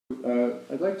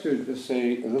I'd like to just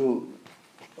say a little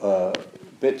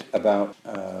bit about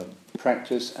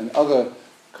practice and other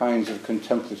kinds of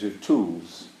contemplative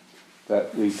tools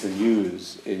that we can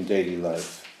use in daily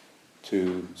life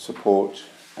to support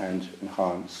and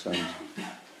enhance and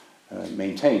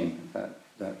maintain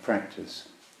that practice,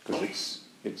 because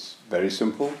it's very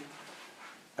simple.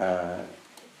 It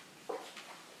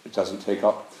doesn't take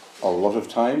up a lot of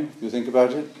time if you think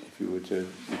about it. If you could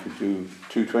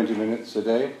do 20 minutes a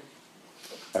day.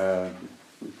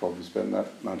 We probably spend that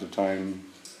amount of time,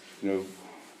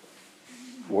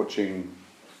 watching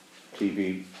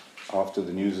TV after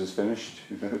the news is finished,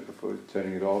 before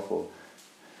turning it off.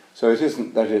 So it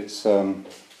isn't that it's a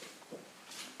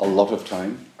lot of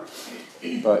time,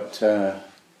 but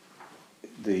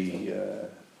the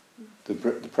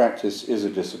practice is a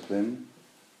discipline,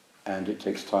 and it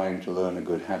takes time to learn a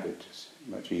good habit. It's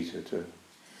much easier to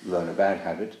learn a bad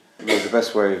habit. Well, the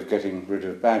best way of getting rid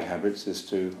of bad habits is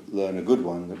to learn a good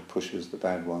one that pushes the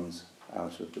bad ones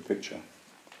out of the picture.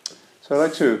 So I'd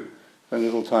like to spend a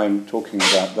little time talking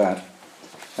about that.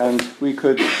 And we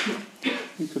could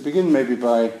begin maybe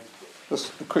by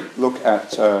just a quick look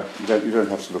at, you don't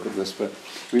have to look at this, but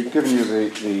we've given you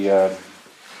the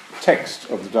text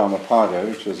of the Dhammapada,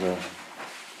 which is a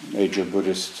major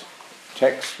Buddhist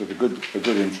text with a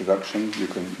good introduction. You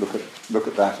can look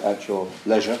at that at your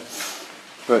leisure.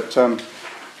 But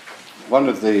one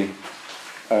of the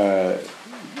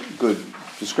good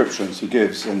descriptions he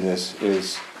gives in this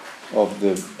is of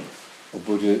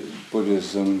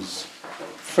Buddhism's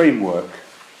framework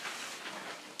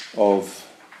of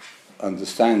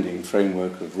understanding,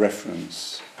 framework of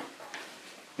reference,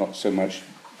 not so much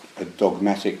a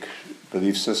dogmatic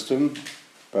belief system,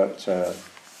 but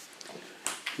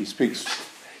he speaks...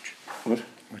 What?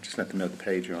 I'll just let them know the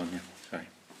page you're on, yeah. Sorry.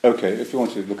 Okay, if you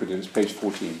want to look at it, it's page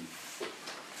 14.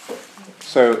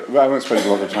 So, I won't spend a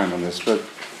lot of time on this, but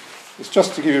it's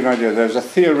just to give you an idea. There's a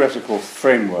theoretical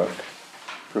framework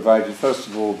provided, first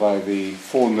of all, by the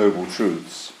Four Noble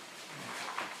Truths,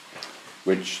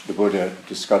 which the Buddha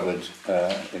discovered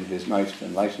in his Night of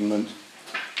Enlightenment,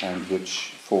 and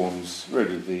which forms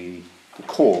really the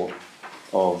core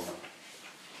of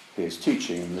his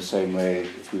teaching. In the same way,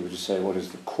 if we were to say what is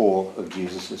the core of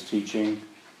Jesus' teaching,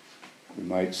 we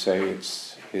might say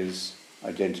it's his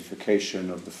identification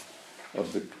of the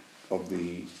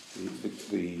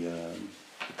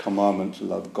commandment to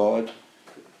love God,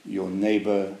 your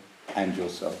neighbour, and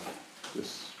yourself.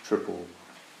 This triple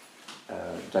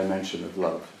dimension of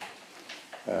love.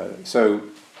 So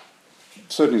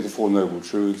certainly the Four Noble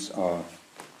Truths are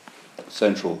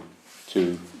central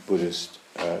to Buddhist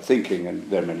thinking, and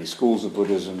there are many schools of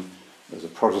Buddhism. There's a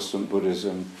Protestant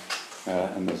Buddhism,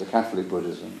 and there's a Catholic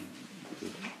Buddhism.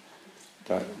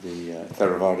 The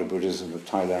Theravada Buddhism of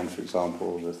Thailand, for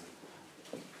example,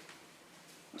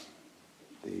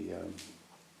 the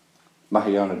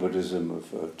Mahayana Buddhism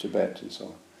of Tibet, and so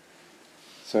on.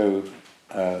 So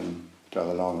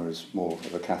Dalai Lama is more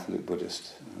of a Catholic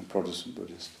Buddhist, Protestant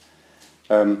Buddhist.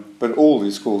 But all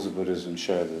these schools of Buddhism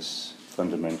share this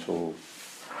fundamental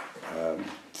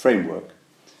framework.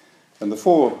 And the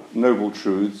Four Noble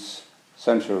Truths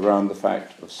center around the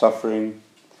fact of suffering.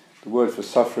 The word for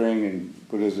suffering in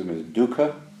Buddhism is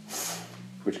dukkha,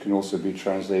 which can also be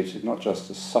translated not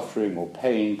just as suffering or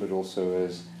pain, but also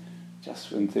as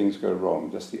just when things go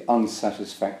wrong, just the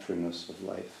unsatisfactoriness of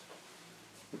life.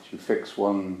 That you fix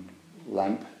one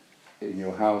lamp in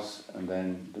your house, and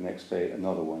then the next day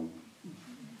another one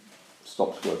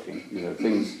stops working.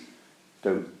 Things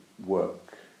don't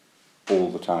work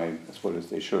all the time as well as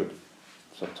they should,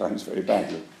 sometimes very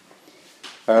badly.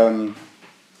 The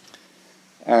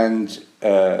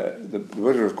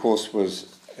Buddha, of course,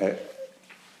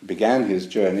 began his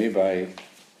journey by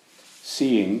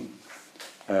seeing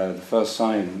the first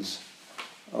signs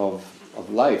of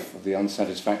life, of the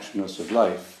unsatisfactoriness of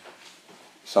life,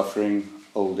 suffering,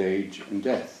 old age, and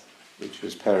death, which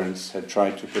his parents had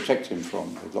tried to protect him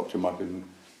from. They locked him up in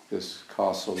this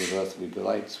castle of earthly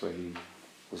delights where he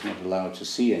was not allowed to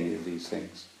see any of these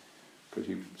things. But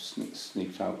he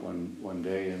sneaked out one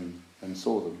day and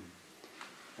saw them.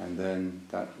 And then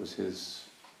that was his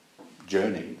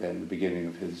journey, then the beginning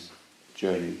of his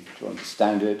journey to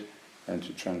understand it and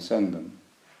to transcend them.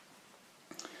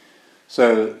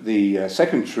 So the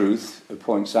second truth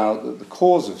points out that the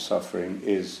cause of suffering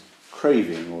is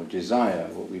craving or desire,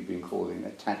 what we've been calling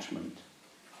attachment.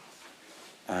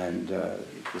 And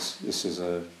this is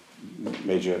a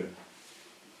major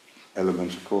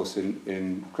element, of course,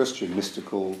 in Christian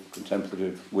mystical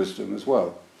contemplative wisdom as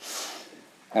well.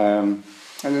 And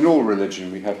in all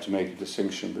religion we have to make a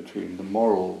distinction between the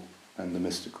moral and the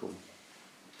mystical.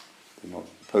 not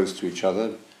opposed to each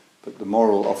other, but the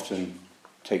moral often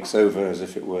takes over as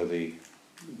if it were the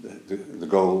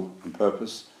goal and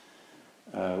purpose,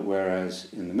 whereas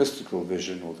in the mystical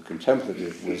vision or the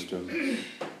contemplative wisdom,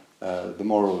 the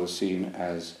moral is seen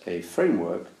as a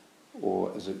framework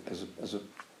or as a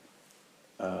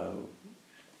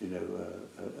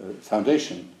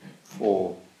foundation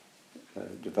for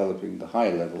developing the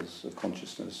higher levels of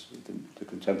consciousness, the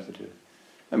contemplative.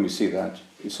 And we saw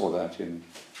that in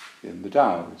the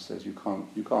Tao. It says you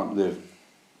couldn't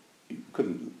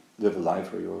live a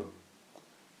life where you're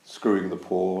screwing the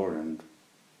poor and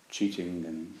cheating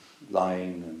and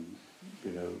lying and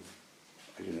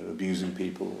abusing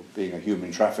people, being a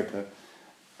human trafficker,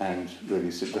 and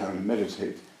really sit down and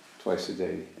meditate twice a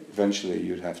day. Eventually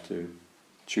you'd have to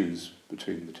choose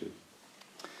between the two.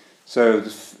 So the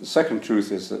second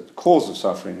truth is that the cause of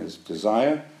suffering is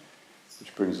desire,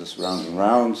 which brings us round and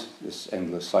round, this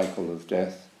endless cycle of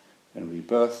death and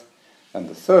rebirth. And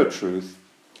the third truth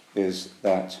is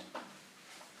that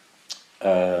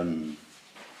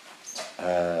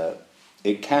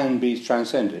it can be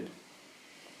transcended,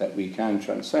 that we can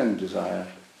transcend desire,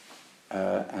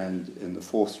 and in the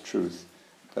fourth truth,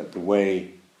 that the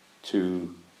way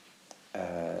to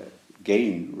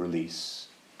gain release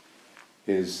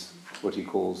is what he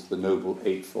calls the Noble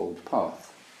Eightfold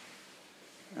Path.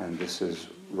 And this is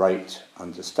right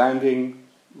understanding,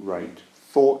 right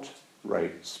thought,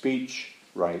 right speech,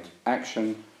 right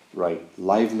action, right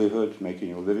livelihood, making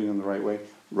your living in the right way,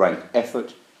 right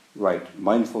effort, right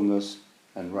mindfulness,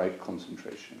 and right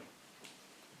concentration,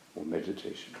 or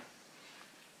meditation.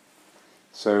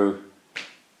 So,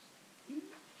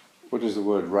 what does the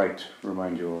word right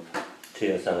remind you of?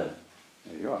 T.S. Eliot.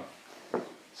 There you are.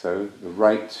 So, the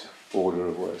right order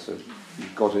of words. So,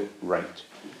 you've got it right.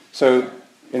 So,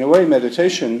 in a way,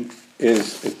 meditation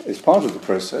is part of the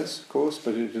process, of course,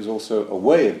 but it is also a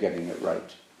way of getting it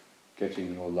right,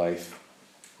 getting your life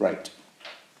right.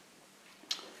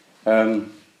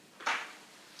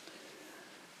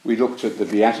 We looked at the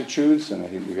Beatitudes, and I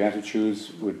think the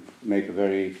Beatitudes would make a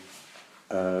very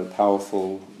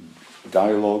powerful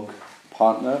dialogue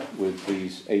partner with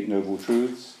these Eight Noble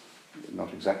Truths.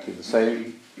 Not exactly the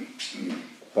same,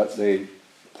 but they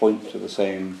point to the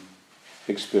same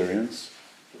experience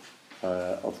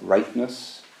of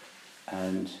rightness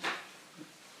and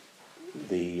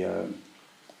the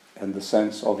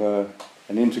sense of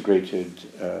an integrated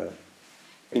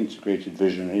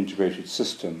vision, an integrated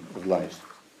system of life.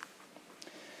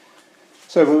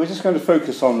 So we're just going to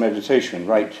focus on meditation,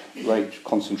 right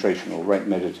concentration or right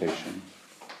meditation.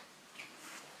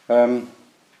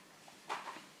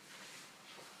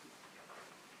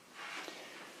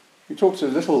 We talked a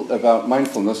little about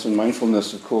mindfulness, and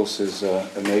mindfulness, of course, is a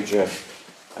major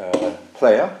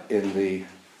player in the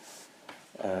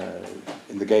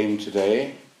game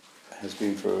today. Has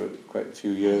been for quite a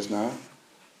few years now,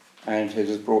 and it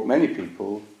has brought many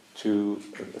people to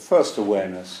a first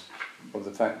awareness of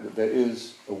the fact that there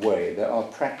is a way, there are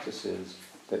practices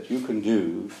that you can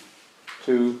do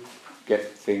to get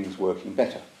things working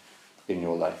better in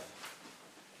your life,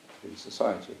 in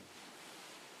society.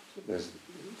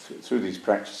 Through these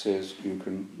practices you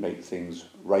can make things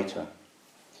righter.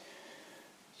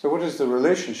 So what is the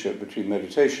relationship between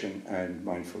meditation and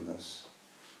mindfulness?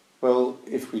 Well,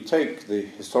 if we take the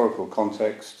historical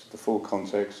context, the full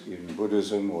context, even in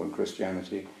Buddhism or in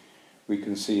Christianity, we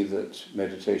can see that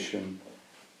meditation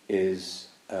is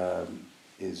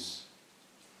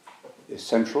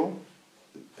central.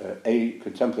 A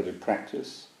contemplative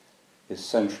practice is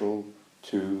central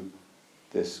to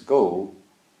this goal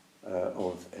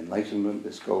of enlightenment,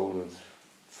 this goal of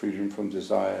freedom from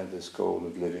desire, this goal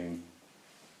of living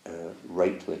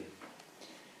rightly.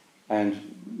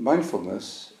 And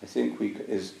mindfulness, I think,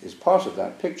 is part of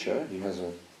that picture. He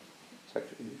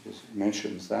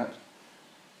mentions that.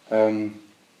 And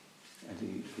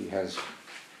he has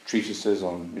treatises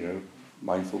on,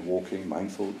 mindful walking,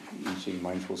 mindful eating,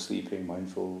 mindful sleeping,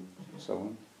 mindful so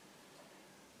on.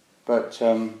 But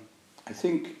I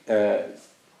think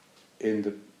in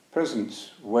the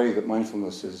present way that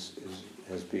mindfulness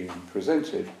has been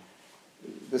presented,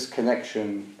 this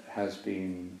connection has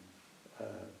been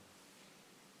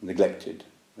neglected,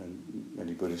 and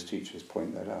many Buddhist teachers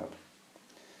point that out.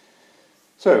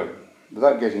 So,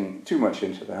 without getting too much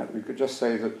into that, we could just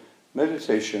say that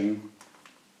meditation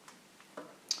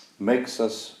makes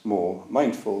us more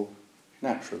mindful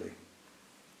naturally.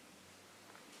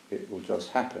 It will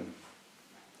just happen.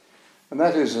 And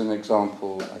that is an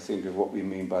example, I think, of what we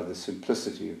mean by the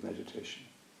simplicity of meditation.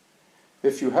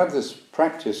 If you have this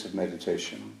practice of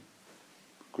meditation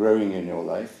growing in your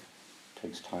life, it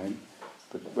takes time,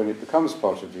 But when it becomes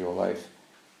part of your life,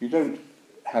 you don't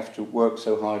have to work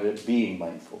so hard at being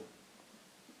mindful.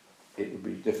 It would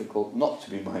be difficult not to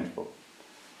be mindful.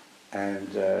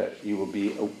 And you will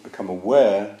become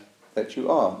aware that you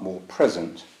are more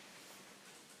present.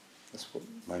 That's what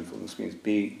mindfulness means,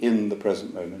 being in the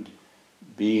present moment,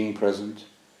 being present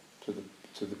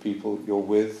to the people you're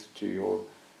with, to your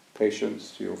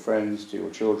patients, to your friends, to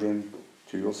your children,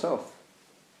 to yourself,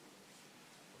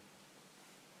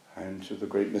 and to the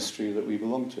great mystery that we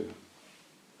belong to.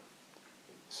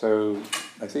 So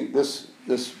I think this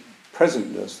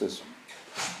presentness, this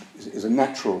is a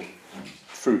natural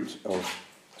fruit of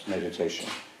meditation.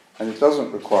 And it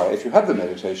doesn't require, if you have the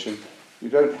meditation, you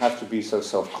don't have to be so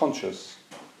self-conscious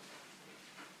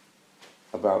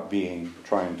about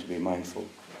trying to be mindful.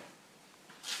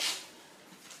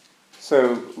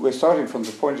 So we're starting from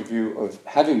the point of view of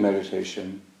having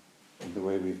meditation, in the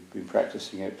way we've been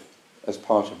practicing it, as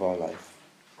part of our life.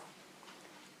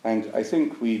 And I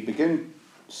think we begin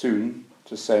soon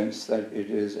to sense that it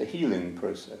is a healing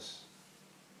process,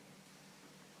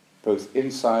 both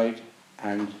inside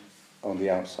and on the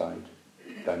outside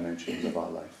dimensions of our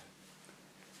life.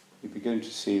 We begin to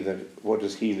see that what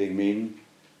does healing mean?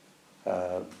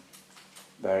 Barry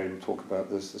will talk about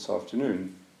this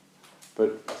afternoon.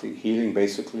 But I think healing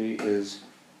basically is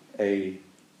a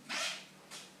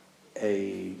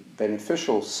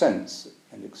beneficial sense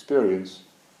and experience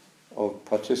of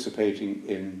participating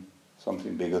in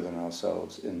something bigger than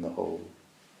ourselves in the whole.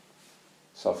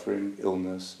 Suffering,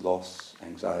 illness, loss,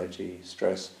 anxiety,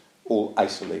 stress, all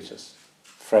isolate us,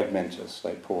 fragment us,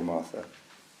 like poor Martha,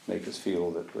 make us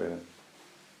feel that we're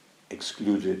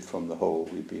excluded from the whole.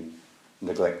 We've been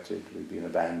neglected, we've been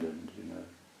abandoned,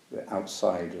 we're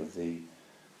outside of the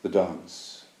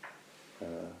dance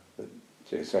that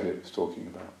J.S. Eliot was talking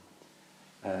about.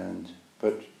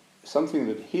 But something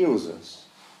that heals us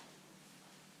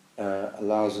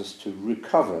allows us to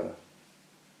recover,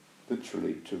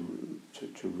 literally to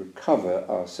recover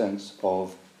our sense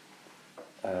of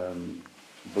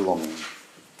belonging,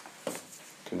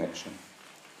 connection.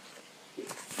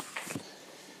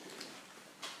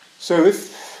 So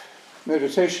if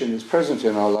meditation is present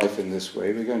in our life in this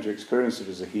way, we're going to experience it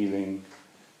as a healing,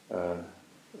 a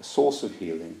source of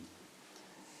healing.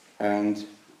 And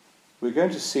we're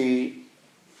going to see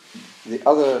the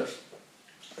other,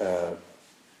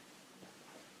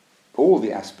 all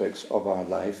the aspects of our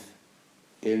life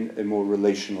in a more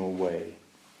relational way.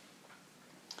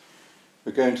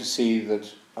 We're going to see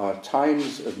that our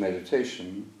times of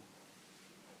meditation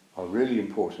are really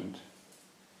important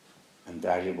and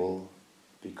valuable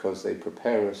because they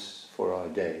prepare us for our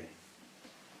day,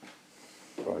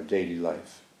 for our daily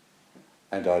life.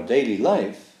 And our daily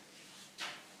life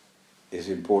is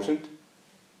important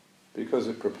because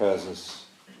it prepares us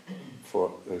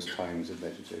for those times of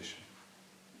meditation.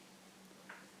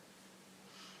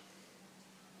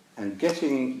 And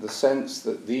getting the sense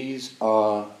that these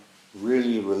are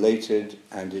really related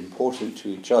and important to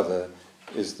each other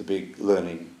is the big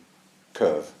learning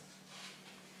curve.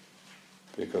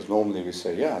 Because normally we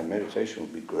say, yeah, meditation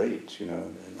will be great,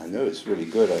 and I know it's really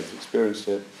good, I've experienced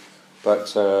it,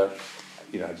 but,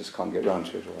 I just can't get around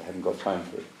to it, or I haven't got time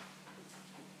for it.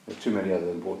 There are too many other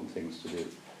important things to do.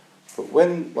 But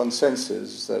when one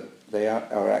senses that they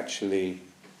are actually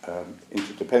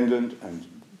interdependent and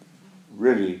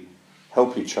really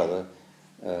help each other,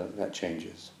 that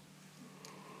changes.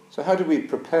 So how do we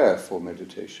prepare for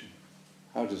meditation?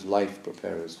 How does life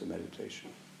prepare us for meditation?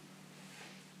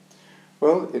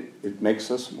 Well, it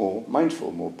makes us more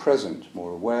mindful, more present,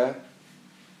 more aware,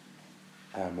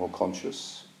 more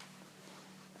conscious.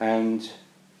 And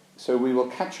so we will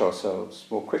catch ourselves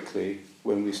more quickly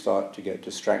when we start to get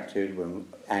distracted, when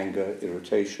anger,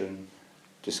 irritation,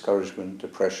 discouragement,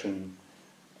 depression,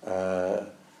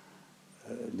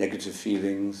 negative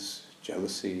feelings,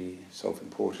 jealousy,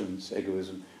 self-importance,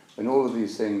 egoism, when all of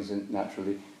these things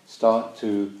naturally start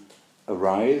to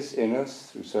arise in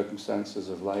us through circumstances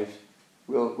of life,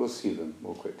 we'll see them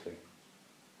more quickly.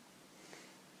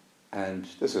 And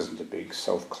this isn't a big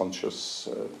self-conscious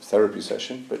therapy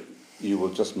session, but you will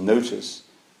just notice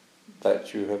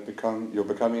that you're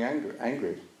becoming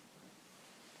angry.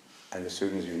 And as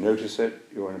soon as you notice it,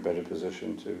 you're in a better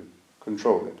position to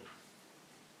control it,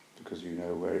 because you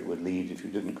know where it would lead if you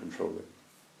didn't control it.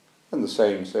 And the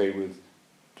same, say, with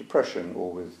depression,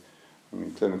 or with,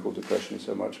 clinical depression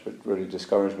so much, but really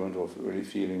discouragement, or really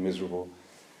feeling miserable,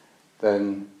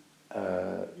 then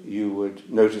you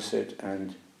would notice it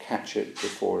and catch it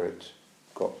before it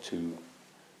got too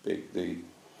big. The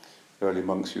early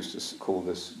monks used to call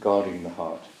this guarding the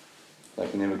heart,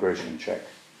 like an immigration check.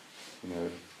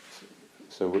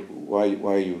 So why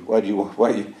do you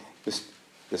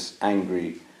this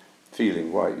angry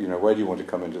feeling? Why do you want to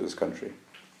come into this country?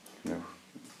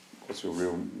 What's your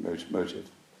real motive?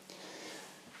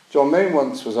 John Main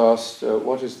once was asked,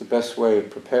 what is the best way of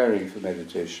preparing for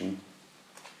meditation?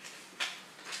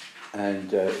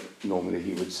 And normally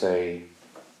he would say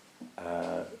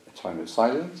a time of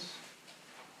silence,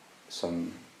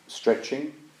 some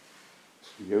stretching,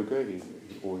 some yoga. He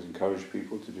always encouraged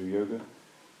people to do yoga.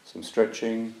 Some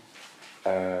stretching,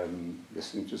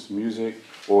 listening to some music,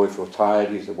 or if you're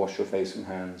tired, you to wash your face and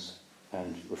hands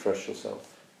and refresh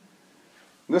yourself.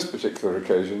 On this particular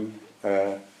occasion,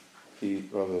 he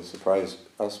rather surprised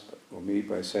us, or me,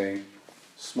 by saying,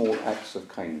 small acts of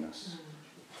kindness.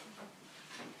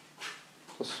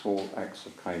 Just small acts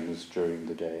of kindness during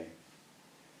the day.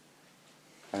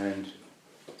 And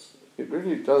it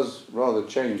really does rather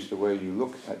change the way you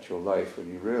look at your life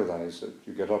when you realise that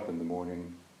you get up in the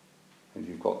morning and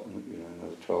you've got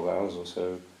another 12 hours or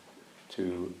so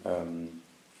to,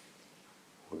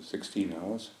 or 16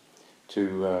 hours,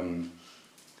 to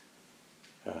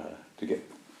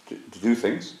do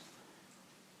things.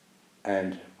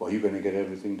 And are you going to get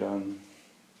everything done?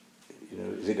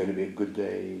 Is it going to be a good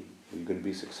day? Are you going to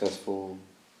be successful?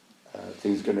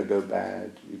 Things going to go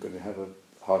bad? You're going to have a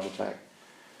heart attack?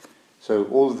 So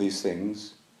all of these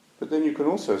things. But then you can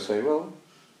also say, well,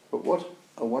 but what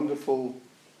a wonderful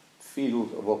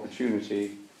field of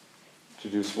opportunity to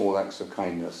do small acts of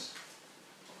kindness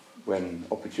when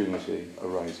opportunity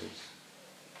arises.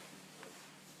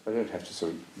 I don't have to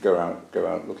sort of go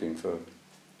out looking for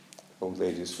old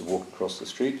ladies to walk across the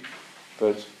street,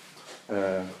 but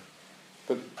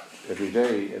every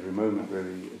day, every moment,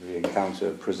 really, every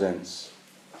encounter presents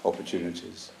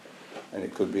opportunities, and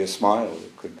it could be a smile,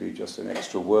 it could be just an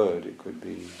extra word, it could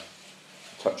be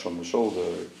a touch on the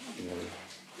shoulder,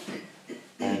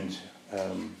 and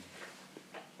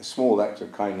a small act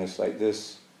of kindness like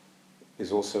this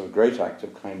is also a great act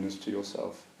of kindness to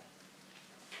yourself.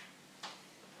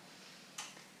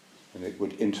 And it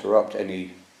would interrupt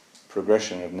any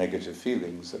progression of negative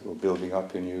feelings that were building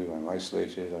up in you. I'm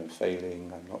isolated, I'm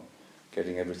failing, I'm not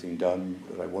getting everything done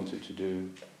that I wanted to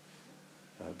do.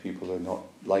 People are not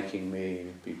liking me,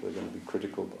 people are going to be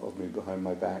critical of me behind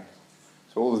my back.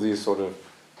 So all of these sort of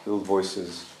little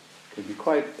voices can be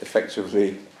quite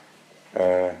effectively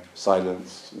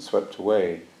silenced and swept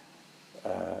away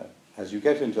as you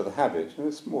get into the habit, and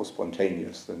it's more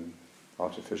spontaneous than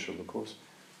artificial, of course,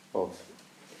 of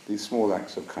these small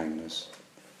acts of kindness.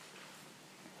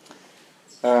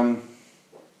 So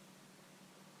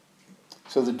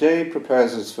the day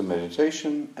prepares us for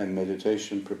meditation, and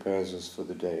meditation prepares us for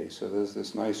the day. So there's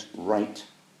this nice right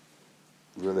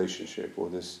relationship, or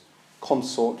this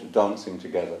consort dancing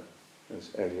together, as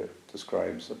Eliot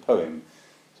describes a poem.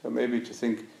 So maybe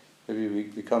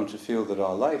we come to feel that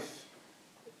our life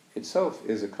itself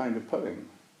is a kind of poem,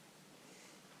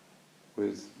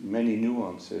 with many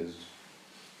nuances,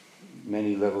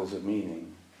 many levels of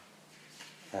meaning,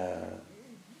 but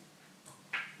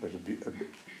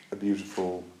a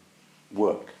beautiful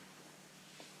work.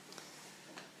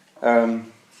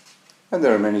 And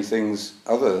there are many things,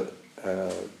 other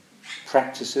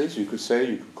practices, you could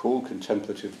call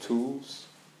contemplative tools,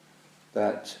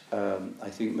 that I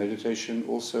think meditation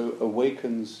also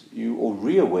awakens you or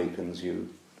reawakens you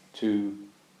to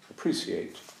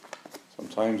appreciate.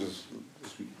 Sometimes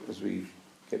as we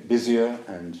get busier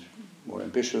and more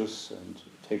ambitious and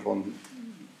take on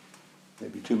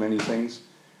maybe too many things,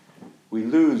 we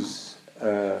lose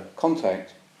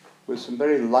contact with some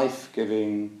very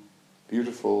life-giving,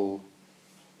 beautiful,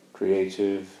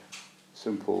 creative,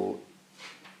 simple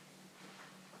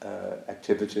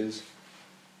activities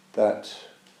that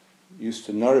used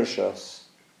to nourish us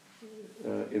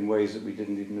in ways that we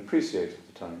didn't even appreciate at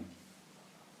the time.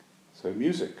 So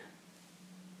music.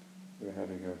 We're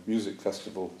having a music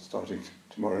festival starting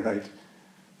tomorrow night.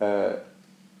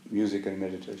 Music and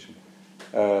meditation.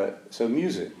 So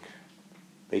music,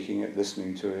 making it,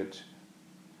 listening to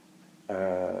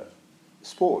it.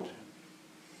 Sport.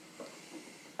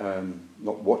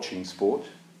 Not watching sport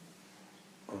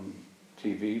on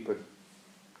TV, but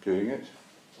doing it.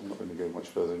 I'm not going to go much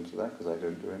further into that because I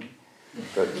don't do any.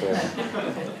 But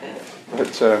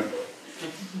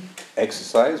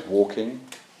exercise, walking,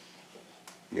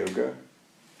 yoga,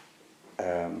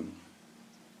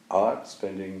 art,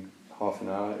 spending half an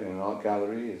hour in an art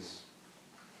gallery is,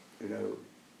 it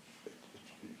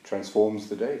transforms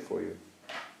the day for you.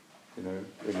 When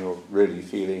you're really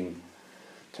feeling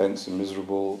tense and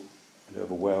miserable and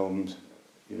overwhelmed,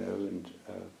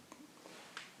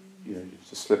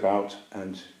 to slip out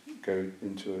and go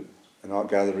into an art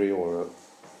gallery or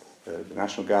the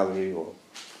National Gallery or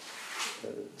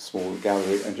a small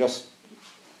gallery and just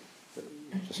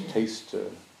taste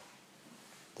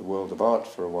the world of art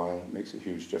for a while. It makes a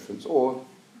huge difference. Or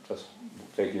just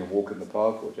taking a walk in the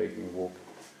park or taking a walk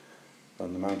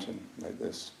on the mountain like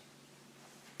this.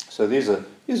 So these are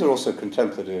also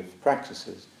contemplative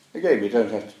practices. Again, we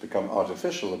don't have to become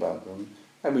artificial about them,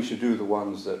 and we should do the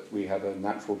ones that we have a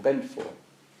natural bent for,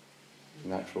 a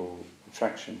natural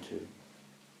attraction to.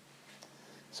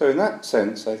 So in that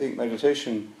sense, I think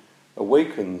meditation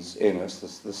awakens in us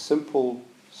the simple,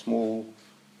 small,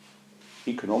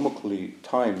 economically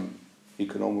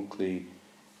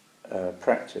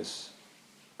practice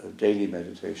of daily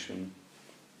meditation.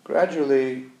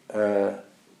 Gradually,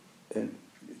 it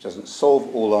doesn't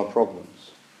solve all our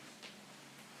problems,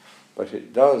 but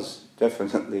it does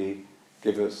definitely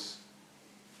give us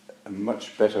a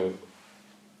much better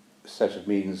set of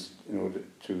means in order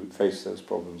to face those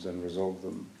problems and resolve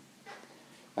them.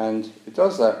 And it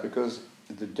does that because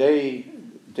the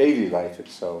daily life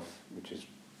itself, which is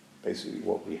basically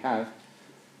what we have,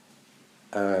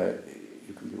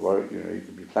 you can be worried, you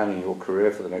can be planning your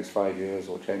career for the next 5 years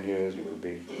or 10 years, you could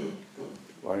be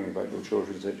worrying about your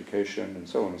children's education and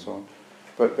so on and so on.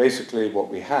 But basically what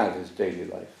we have is daily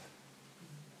life.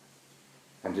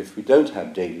 And if we don't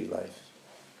have daily life,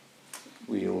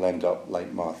 we'll end up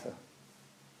like Martha,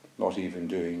 not even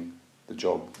doing the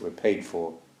job we're paid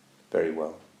for very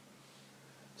well.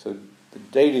 So the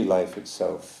daily life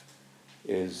itself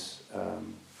is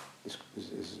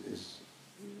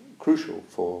crucial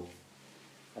for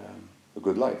a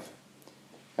good life.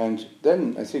 And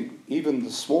then I think even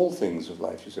the small things of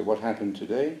life, you say, what happened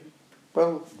today?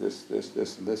 Well, this,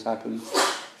 and this happened.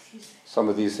 Some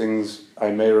of these things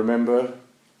I may remember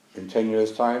in 10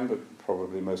 years' time, but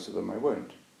probably most of them I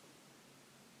won't.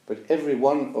 But every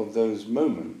one of those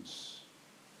moments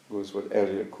was what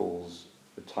Eliot calls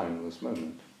a timeless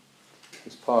moment.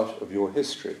 It's part of your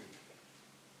history.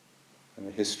 And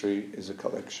a history is a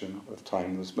collection of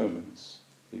timeless moments,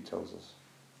 he tells us.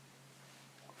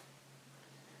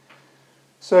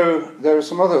 So there are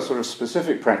some other sort of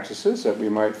specific practices that we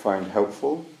might find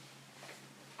helpful.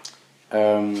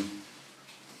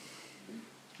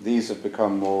 These have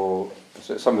become more,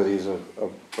 some of these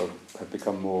have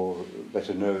become more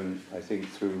better known, I think,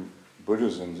 through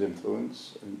Buddhism's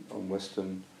influence on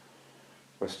Western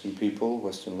people,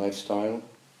 Western lifestyle,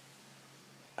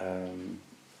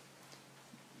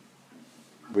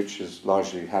 which has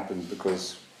largely happened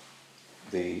because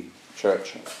the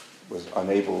church was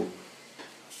unable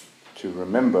to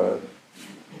remember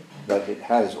that it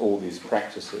has all these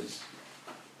practices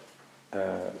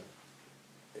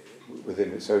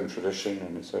within its own tradition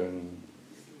and its own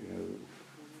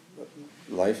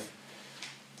life,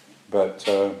 but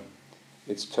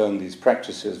it's turned these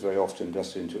practices very often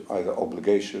just into either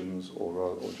obligations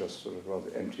or just sort of rather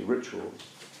empty rituals.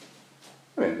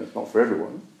 I mean, that's not for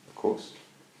everyone, of course,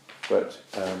 but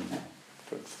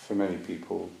for many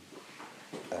people,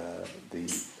 the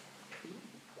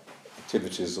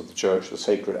activities of the church, the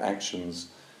sacred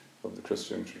actions of the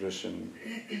Christian tradition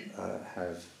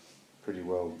have pretty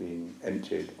well been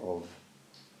emptied of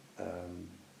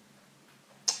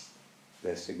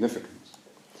their significance.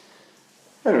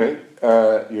 Anyway,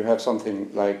 you have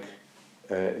something like,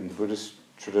 in the Buddhist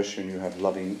tradition, you have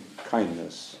loving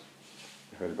kindness.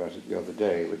 I heard about it the other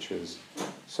day, which is,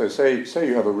 so say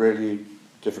you have a really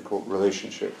difficult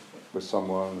relationship with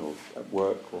someone, or at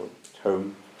work, or at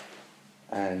home,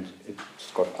 and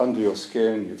it's got under your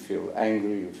skin, you feel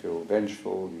angry, you feel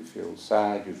vengeful, you feel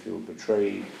sad, you feel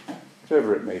betrayed,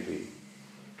 whatever it may be.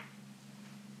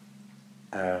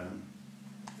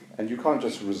 And you can't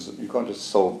just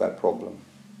solve that problem.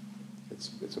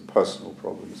 It's a personal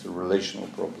problem, it's a relational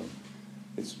problem.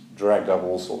 It's dragged up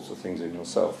all sorts of things in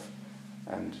yourself,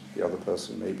 and the other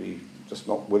person may be just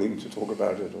not willing to talk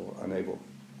about it or unable.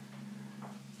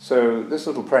 So this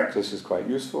little practice is quite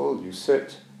useful. You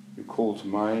sit, you call to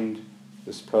mind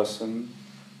this person,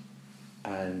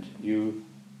 and you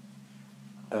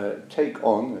take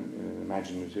on, in an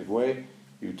imaginative way,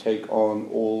 you take on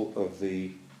all of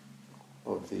the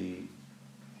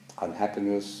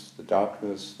unhappiness, the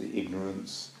darkness, the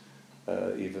ignorance,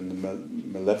 even the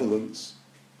malevolence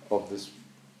of this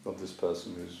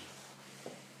person who's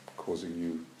causing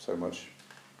you so much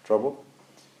trouble.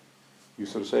 You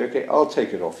sort of say, okay, I'll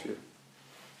take it off you.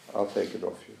 I'll take it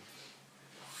off you.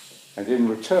 And in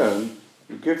return,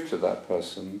 you give to that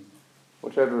person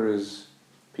whatever is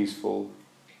peaceful,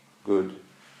 good,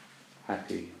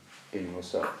 happy in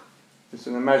yourself. It's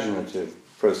an imaginative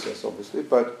process, obviously,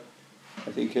 but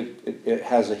I think it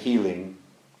has a healing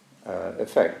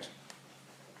effect.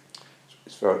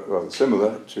 it's rather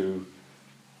similar to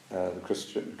the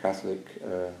Christian, Catholic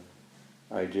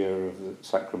idea of the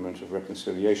sacrament of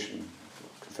reconciliation,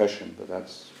 confession, but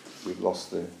we've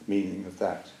lost the meaning of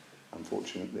that,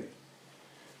 unfortunately.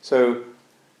 So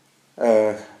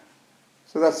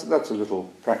that's a little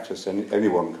practice.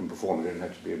 Anyone can perform it. You don't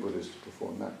have to be a Buddhist to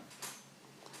perform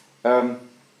that.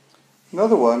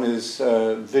 Another one is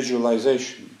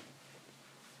visualization.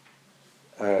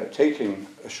 Taking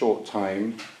a short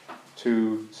time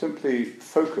to simply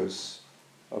focus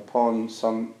upon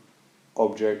some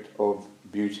object of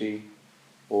beauty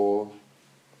or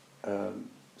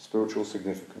spiritual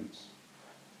significance.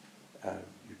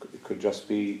 It could just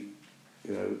be,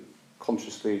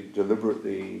 consciously,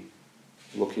 deliberately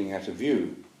looking at a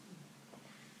view,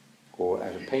 or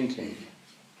at a painting,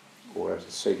 or at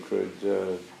a sacred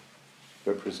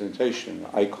representation,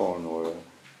 an icon or a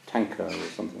tanka or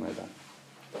something like that.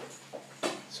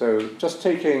 So just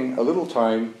taking a little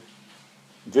time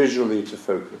visually to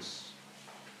focus,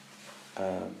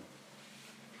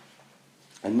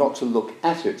 and not to look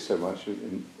at it so much.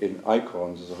 In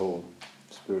icons, there's a whole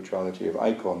spirituality of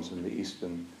icons in the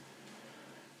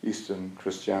Eastern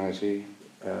Christianity,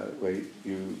 where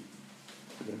you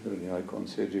don't have any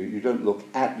icons here, you don't look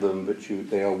at them, but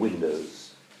they are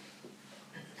windows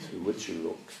through which you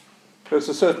look. So it's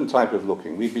a certain type of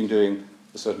looking. We've been doing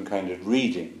a certain kind of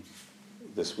reading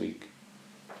this week,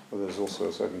 but there's also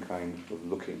a certain kind of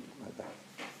looking like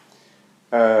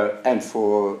that. And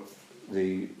for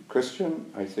the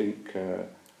Christian, I think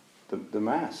the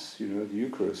Mass, the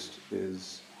Eucharist,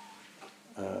 is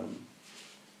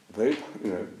very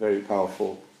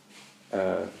powerful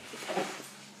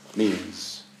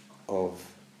means of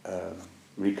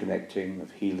reconnecting,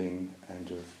 of healing,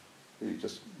 and of really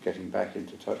just getting back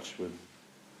into touch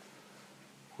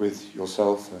with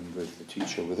yourself and with the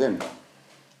teacher within.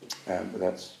 But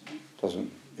that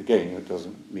doesn't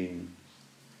mean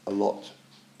a lot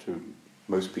to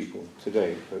most people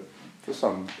today, but for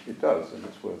some it does, and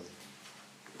it's worth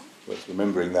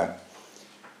remembering that.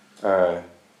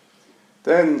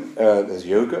 Then there's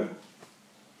yoga,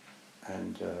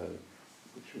 and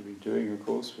which we've been doing, of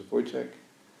course, with Wojtek.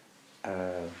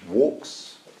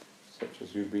 Walks, such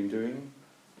as you've been doing.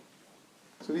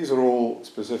 So these are all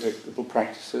specific little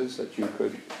practices that you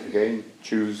could, again,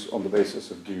 choose on the basis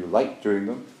of do you like doing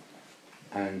them,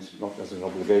 and not as an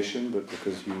obligation, but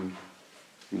because you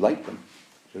like them.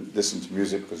 You don't listen to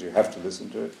music because you have to listen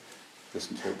to it.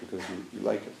 Listen to it because you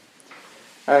like it.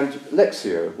 And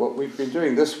Lectio, what we've been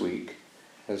doing this week,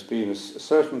 has been a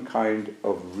certain kind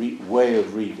of way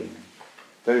of reading,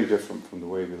 very different from the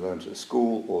way we learned at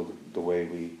school or the way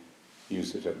we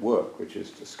use it at work, which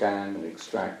is to scan and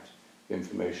extract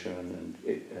information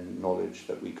and knowledge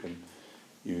that we can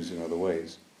use in other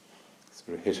ways,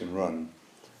 sort of hit and run.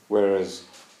 Whereas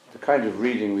the kind of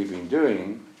reading we've been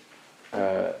doing,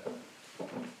 and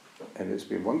it's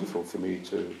been wonderful for me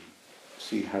to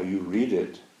see how you read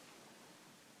it,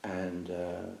 and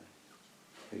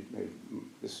it made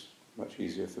this much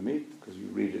easier for me because you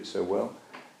read it so well,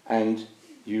 and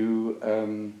you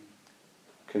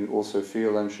can also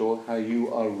feel, I'm sure, how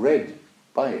you are read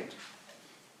by it.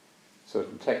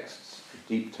 Certain texts,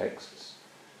 deep texts,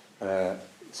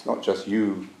 it's not just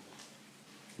you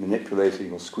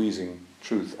manipulating or squeezing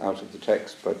truth out of the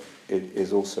text, but it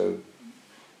is also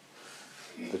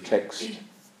the text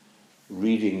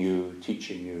reading you,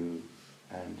 teaching you,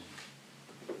 and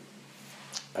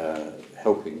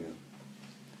helping you.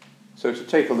 So to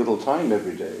take a little time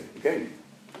every day, again,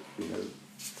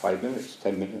 5 minutes,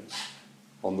 10 minutes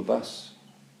on the bus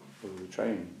or the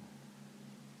train,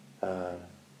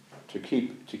 to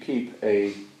keep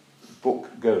a book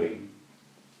going,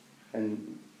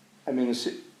 and I mean I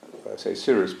say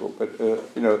serious book, but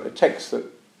a text that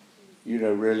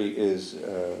really is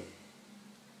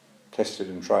tested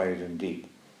and tried and deep.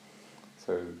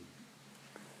 So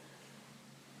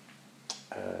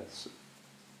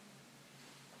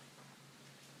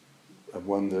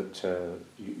one that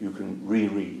you can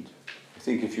reread. I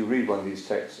think if you read one of these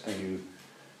texts and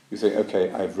you think, okay,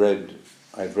 I've read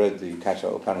the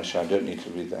Katha Upanishad, I don't need to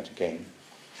read that again.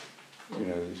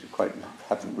 You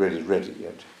haven't really read it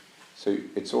yet. So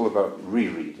it's all about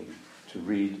rereading. To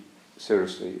read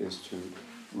seriously is to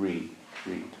read.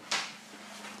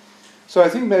 So I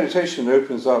think meditation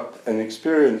opens up an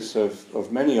experience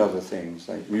of many other things,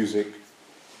 like music,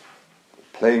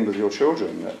 playing with your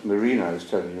children, that Marina I was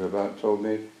telling you about told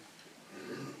me.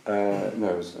 No,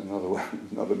 it was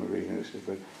another Marina,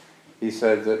 but he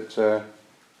said that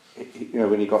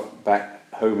when he got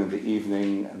back home in the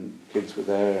evening and kids were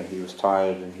there and he was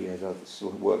tired and he had other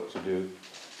sort of work to do,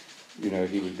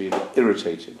 he would be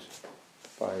irritated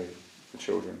by the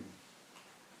children.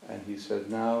 And he said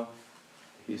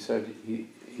he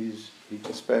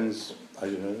just spends, I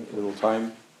don't know, a little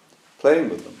time playing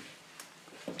with them.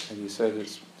 And he said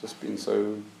it's just been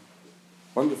so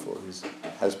wonderful. He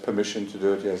has permission to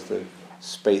do it, he has the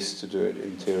space to do it,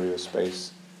 interior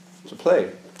space to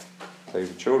play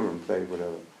with children, play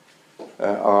whatever,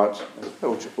 art,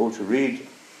 or to read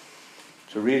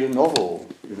a novel,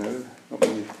 you know. Not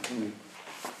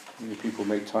many people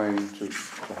make time to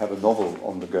have a novel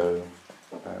on the go,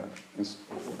 or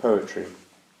poetry.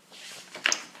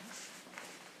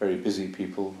 Very busy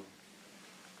people.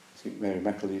 I think Mary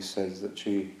McAleese says that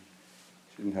she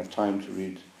didn't have time to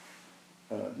read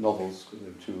novels because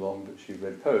they were too long, but she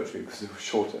read poetry because they were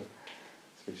shorter.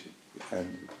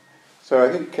 So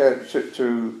I think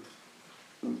to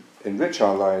enrich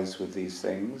our lives with these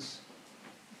things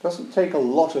doesn't take a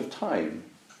lot of time,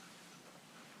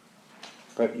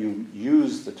 but you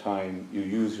use the time, you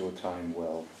use your time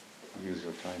well, you use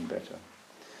your time better.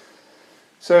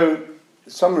 So,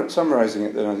 summarizing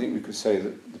it then, I think we could say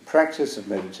that the practice of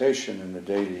meditation in a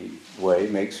daily way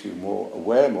makes you more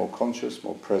aware, more conscious,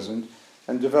 more present,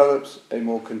 and develops a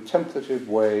more contemplative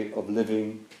way of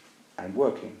living and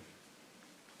working.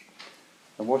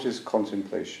 And what is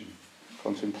contemplation?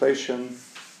 Contemplation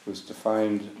was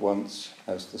defined once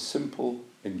as the simple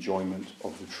enjoyment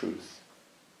of the truth.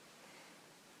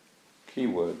 Key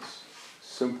words: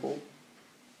 simple,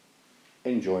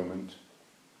 enjoyment,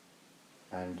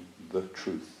 and the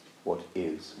truth. What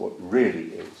is, what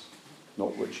really is,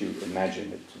 not what you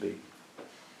imagine it to be.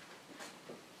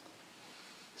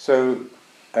 So,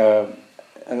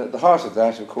 and at the heart of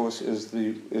that, of course, is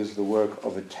the work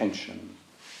of attention.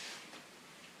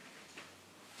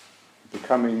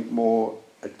 Becoming more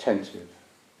attentive.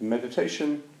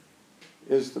 Meditation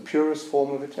is the purest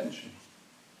form of attention.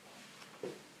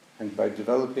 And by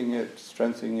developing it,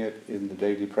 strengthening it in the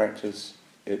daily practice,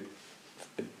 it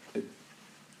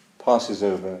passes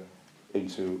over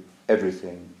into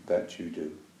everything that you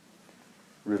do,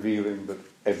 revealing that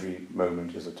every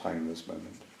moment is a timeless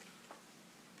moment.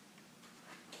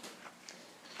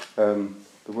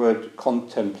 The word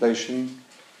contemplation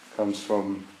comes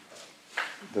from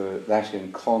the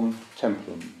Latin con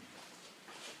templum,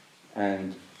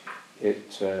 and the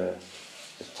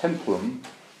templum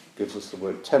gives us the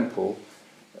word temple.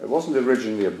 It wasn't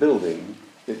originally a building,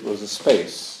 it was a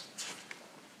space.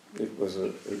 It was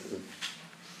a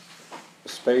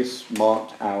space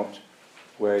marked out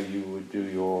where you would do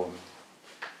your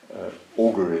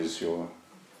auguries, your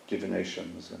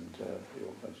divinations, and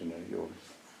your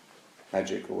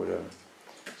magic or whatever.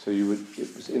 So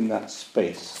it was in that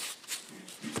space.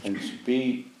 And to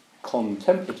be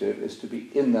contemplative is to be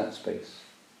in that space,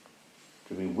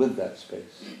 to be with that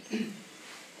space.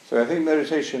 So I think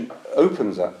meditation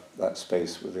opens up that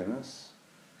space within us,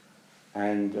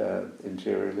 and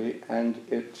interiorly, and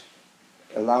it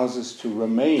allows us to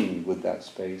remain with that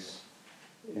space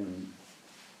in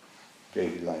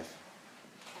daily life.